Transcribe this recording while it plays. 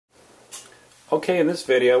Okay, in this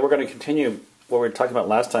video we're going to continue what we were talking about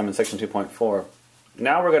last time in section 2.4.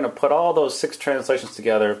 Now we're going to put all those 6 translations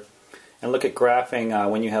together and look at graphing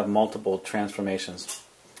when you have multiple transformations.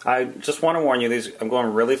 I just want to warn you, I'm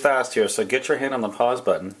going really fast here, so get your hand on the pause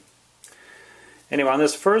button. Anyway, on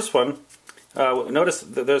this first one, notice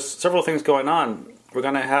that there's several things going on. We're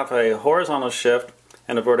going to have a horizontal shift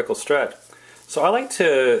and a vertical stretch. So I like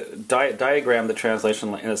to diagram the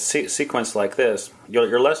translation in a sequence like this.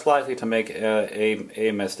 You're less likely to make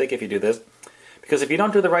a mistake if you do this, because if you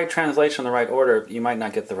don't do the right translation in the right order, you might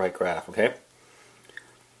not get the right graph, okay?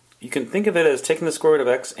 You can think of it as taking the square root of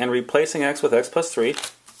x and replacing x with x plus 3.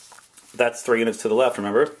 That's 3 units to the left,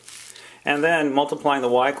 remember? And then multiplying the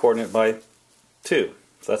y coordinate by 2.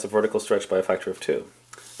 So that's a vertical stretch by a factor of 2.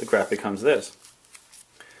 The graph becomes this.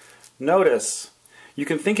 Notice, you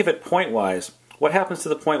can think of it point-wise. What happens to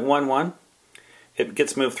the point 1, 1? It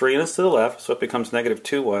gets moved 3 units to the left, so it becomes negative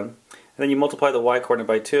 2, 1. And then you multiply the y coordinate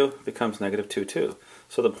by 2, it becomes negative 2, 2.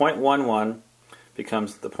 So the point 1, 1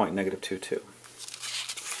 becomes the point negative 2, 2.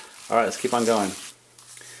 Alright, let's keep on going.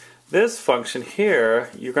 This function here,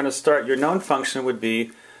 you're going to start, your known function would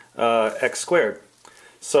be x squared.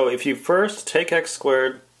 So if you first take x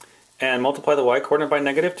squared and multiply the y coordinate by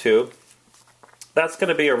negative 2, that's going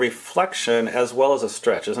to be a reflection as well as a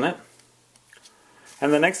stretch, isn't it?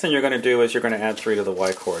 And the next thing you're going to do is you're going to add 3 to the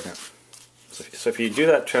y coordinate. So if you do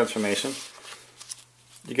that transformation,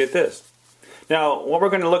 you get this. Now, what we're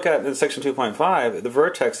going to look at in section 2.5, the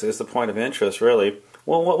vertex is the point of interest, really.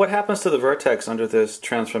 Well, what happens to the vertex under this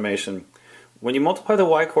transformation? When you multiply the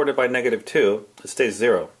y coordinate by negative 2, it stays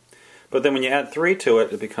 0. But then when you add 3 to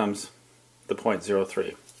it, it becomes the point 0,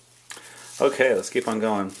 3. Okay, let's keep on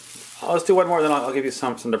going. Let's do one more, then I'll give you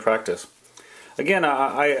something to practice. Again,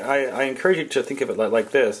 I encourage you to think of it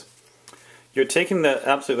like this. You're taking the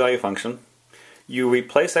absolute value function, you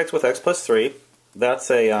replace x with x plus 3, that's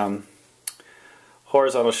a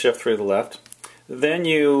horizontal shift 3 to the left. Then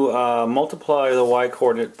you multiply the y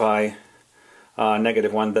coordinate by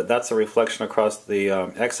negative 1, that's a reflection across the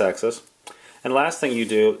x-axis. And last thing you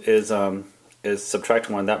do is subtract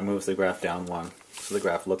 1, that moves the graph down 1. So the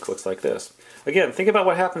graph looks like this. Again, think about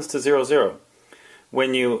what happens to 0, 0.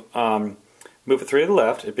 When you move it 3 to the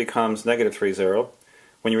left, it becomes negative 3, 0.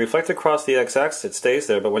 When you reflect across the x-axis, it stays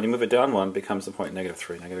there, but when you move it down 1, it becomes the point negative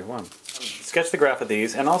 3, negative 1. Sketch the graph of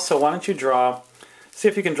these, and also why don't you see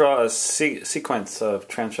if you can draw a sequence of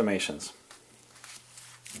transformations.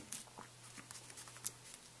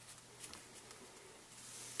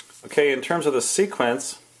 Okay, in terms of the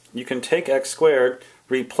sequence, you can take x squared,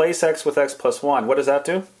 replace x with x plus 1. What does that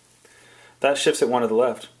do? That shifts it 1 to the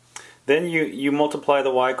left. Then you multiply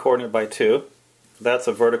the y coordinate by 2. That's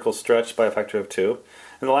a vertical stretch by a factor of 2.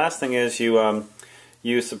 And the last thing is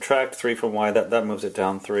you subtract 3 from y. That moves it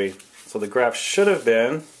down 3. So the graph should have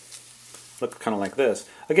been, look kind of like this.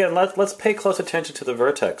 Again, let's pay close attention to the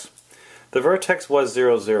vertex. The vertex was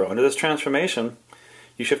 0, 0. Under this transformation,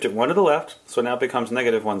 you shift it 1 to the left, so now it becomes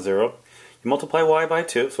negative 1, 0. You multiply y by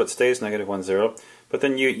 2, so it stays negative 1, 0. But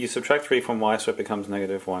then you subtract 3 from y, so it becomes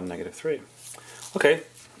negative 1, negative 3. Okay,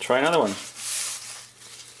 try another one.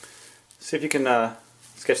 See if you can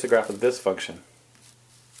sketch the graph of this function.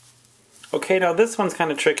 Okay, now this one's kind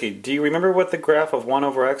of tricky. Do you remember what the graph of 1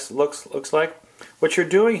 over x looks like? What you're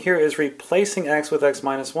doing here is replacing x with x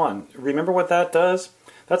minus 1. Remember what that does?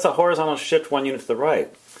 That's a horizontal shift 1 unit to the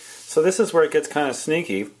right. So this is where it gets kind of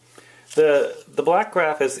sneaky. The black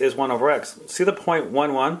graph is 1 over x. See the point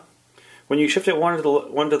 1, 1? When you shift it 1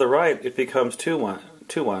 to the right, it becomes 2, 1.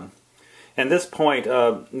 2, 1. And this point,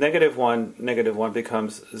 negative 1, negative 1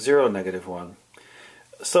 becomes 0, negative 1.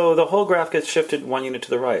 So the whole graph gets shifted 1 unit to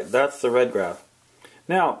the right. That's the red graph.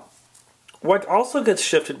 Now, what also gets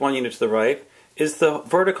shifted 1 unit to the right is the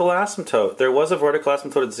vertical asymptote. There was a vertical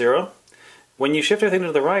asymptote at 0. When you shift everything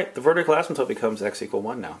to the right, the vertical asymptote becomes x equal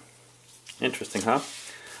 1 now. Interesting, huh?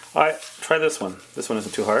 Alright, try this one. This one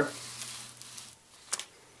isn't too hard.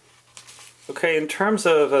 Okay, in terms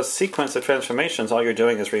of a sequence of transformations, all you're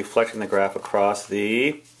doing is reflecting the graph across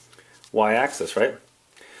the y-axis, right?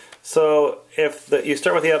 So if you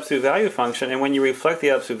start with the absolute value function, and when you reflect the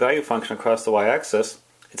absolute value function across the y-axis,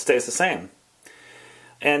 it stays the same.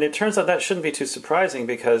 And it turns out that shouldn't be too surprising,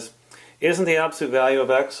 because isn't the absolute value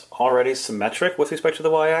of x already symmetric with respect to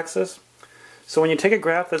the y-axis? So when you take a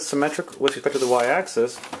graph that's symmetric with respect to the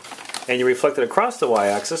y-axis, and you reflect it across the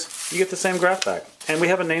y-axis, you get the same graph back. And we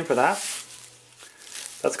have a name for that.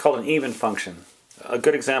 That's called an even function. A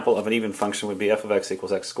good example of an even function would be f of x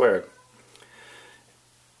equals x squared.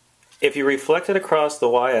 If you reflect it across the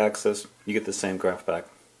y-axis, you get the same graph back.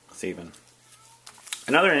 It's even.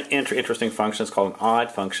 Another interesting function is called an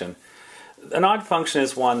odd function. An odd function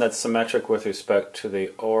is one that's symmetric with respect to the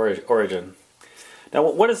origin. Now,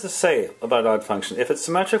 what does this say about an odd function? If it's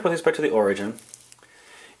symmetric with respect to the origin,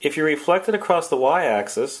 if you reflect it across the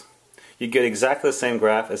y-axis, you get exactly the same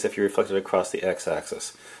graph as if you reflected it across the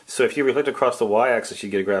x-axis. So if you reflect across the y-axis, you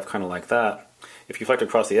get a graph kind of like that. If you reflect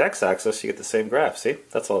across the x-axis, you get the same graph. See?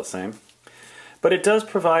 That's all it's saying. But it does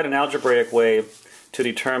provide an algebraic way to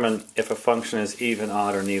determine if a function is even,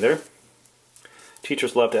 odd, or neither.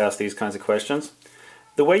 Teachers love to ask these kinds of questions.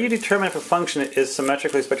 The way you determine if a function is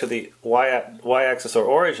symmetric with respect to the y-axis or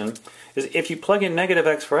origin is if you plug in negative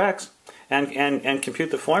x for x and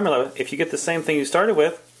compute the formula. If you get the same thing you started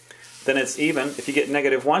with, then it's even. If you get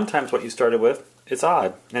negative 1 times what you started with, it's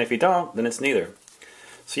odd. And if you don't, then it's neither.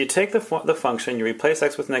 So you take the function, you replace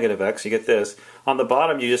x with negative x, you get this. On the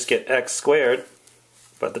bottom you just get x squared,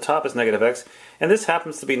 but the top is negative x. And this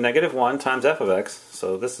happens to be negative 1 times f of x,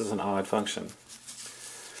 so this is an odd function.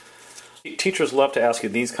 Teachers love to ask you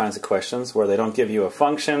these kinds of questions where they don't give you a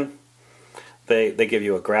function, they give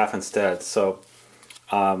you a graph instead. So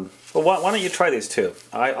well, why don't you try these two?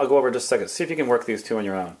 I'll go over in just a second. See if you can work these two on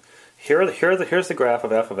your own. Here's the graph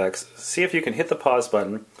of f of x. See if you can hit the pause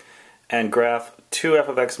button and graph 2f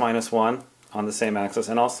of x minus 1 on the same axis,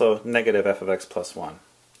 and also negative f of x plus 1.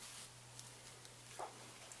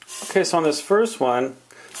 Okay, so on this first one,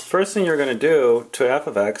 the first thing you're going to do to f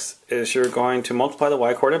of x is you're going to multiply the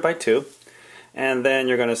y-coordinate by 2, and then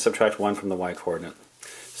you're going to subtract 1 from the y-coordinate.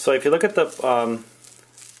 So if you look at the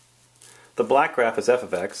black graph is f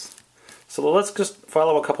of x. So let's just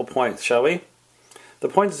follow a couple points, shall we? The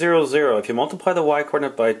point 0, 0, if you multiply the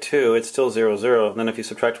y-coordinate by 2, it's still 0, 0, and then if you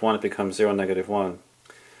subtract 1, it becomes 0, negative 1.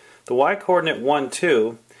 The y-coordinate 1,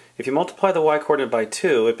 2, if you multiply the y-coordinate by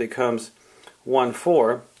 2, it becomes 1,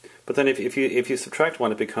 4, but then if you subtract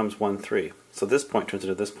 1, it becomes 1, 3. So this point turns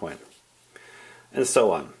into this point, and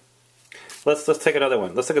so on. Let's take another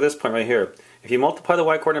one. Let's look at this point right here. If you multiply the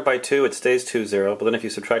y-coordinate by 2, it stays 2, 0, but then if you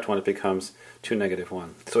subtract 1, it becomes 2, negative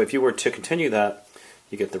 1. So if you were to continue that,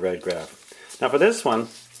 you get the red graph. Now for this one,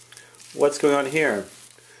 what's going on here?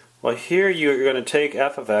 Well, here you're going to take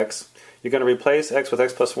f of x, you're going to replace x with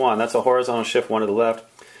x plus 1. That's a horizontal shift 1 to the left.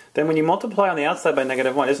 Then when you multiply on the outside by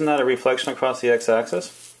negative 1, isn't that a reflection across the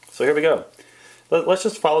x-axis? So here we go. Let's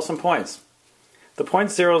just follow some points. The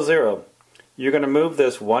point 0, 0, you're going to move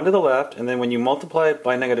this 1 to the left, and then when you multiply it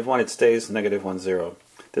by negative 1, it stays negative 1, 0.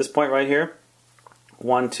 This point right here,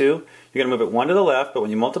 1, 2, you're going to move it 1 to the left, but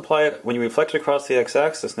when you multiply it, when you reflect it across the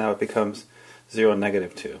x-axis, now it becomes 0,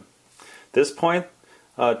 negative 2. This point,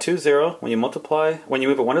 2, 0, when you move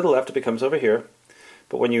it 1 to the left, it becomes over here,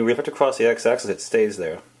 but when you reflect across the x-axis, it stays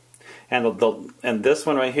there. And this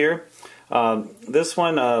one right here,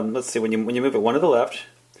 let's see, when you move it 1 to the left,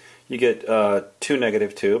 you get 2,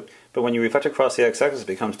 negative 2, but when you reflect across the x-axis, it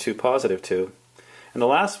becomes 2, positive 2. And the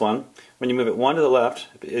last one, when you move it 1 to the left,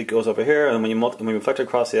 it goes over here, and when you reflect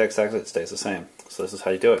across the x-axis, it stays the same. So this is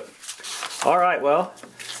how you do it. All right, well,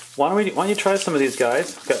 why don't you try some of these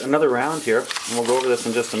guys? We've got another round here, and we'll go over this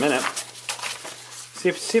in just a minute.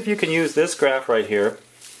 See if you can use this graph right here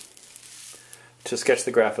to sketch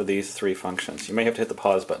the graph of these three functions. You may have to hit the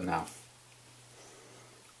pause button now.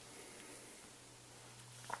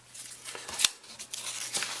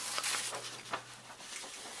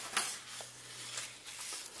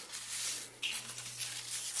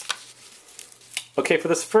 Okay, for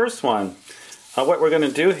this first one, what we're going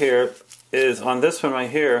to do here is on this one right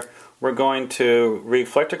here, we're going to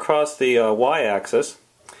reflect across the y-axis,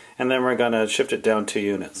 and then we're going to shift it down 2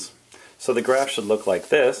 units. So the graph should look like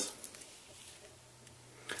this.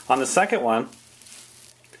 On the second one,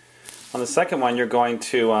 you're going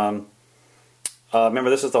to remember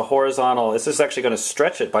this is the horizontal. This is actually going to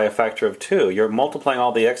stretch it by a factor of 2. You're multiplying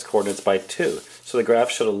all the x-coordinates by 2, so the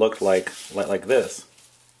graph should have looked like this.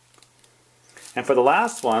 And for the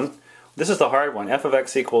last one, this is the hard one. F of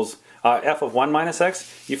x equals f of 1 minus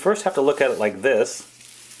x. You first have to look at it like this.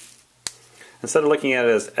 Instead of looking at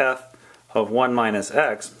it as f of 1 minus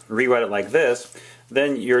x, rewrite it like this.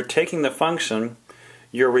 Then you're taking the function,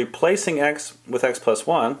 you're replacing x with x plus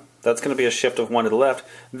 1. That's going to be a shift of 1 to the left.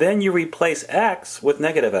 Then you replace x with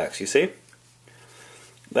negative x, you see?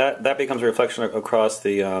 That becomes a reflection across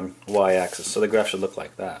the y-axis. So the graph should look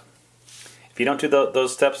like that. If you don't do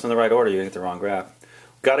those steps in the right order, you get the wrong graph.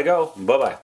 Gotta go. Bye-bye.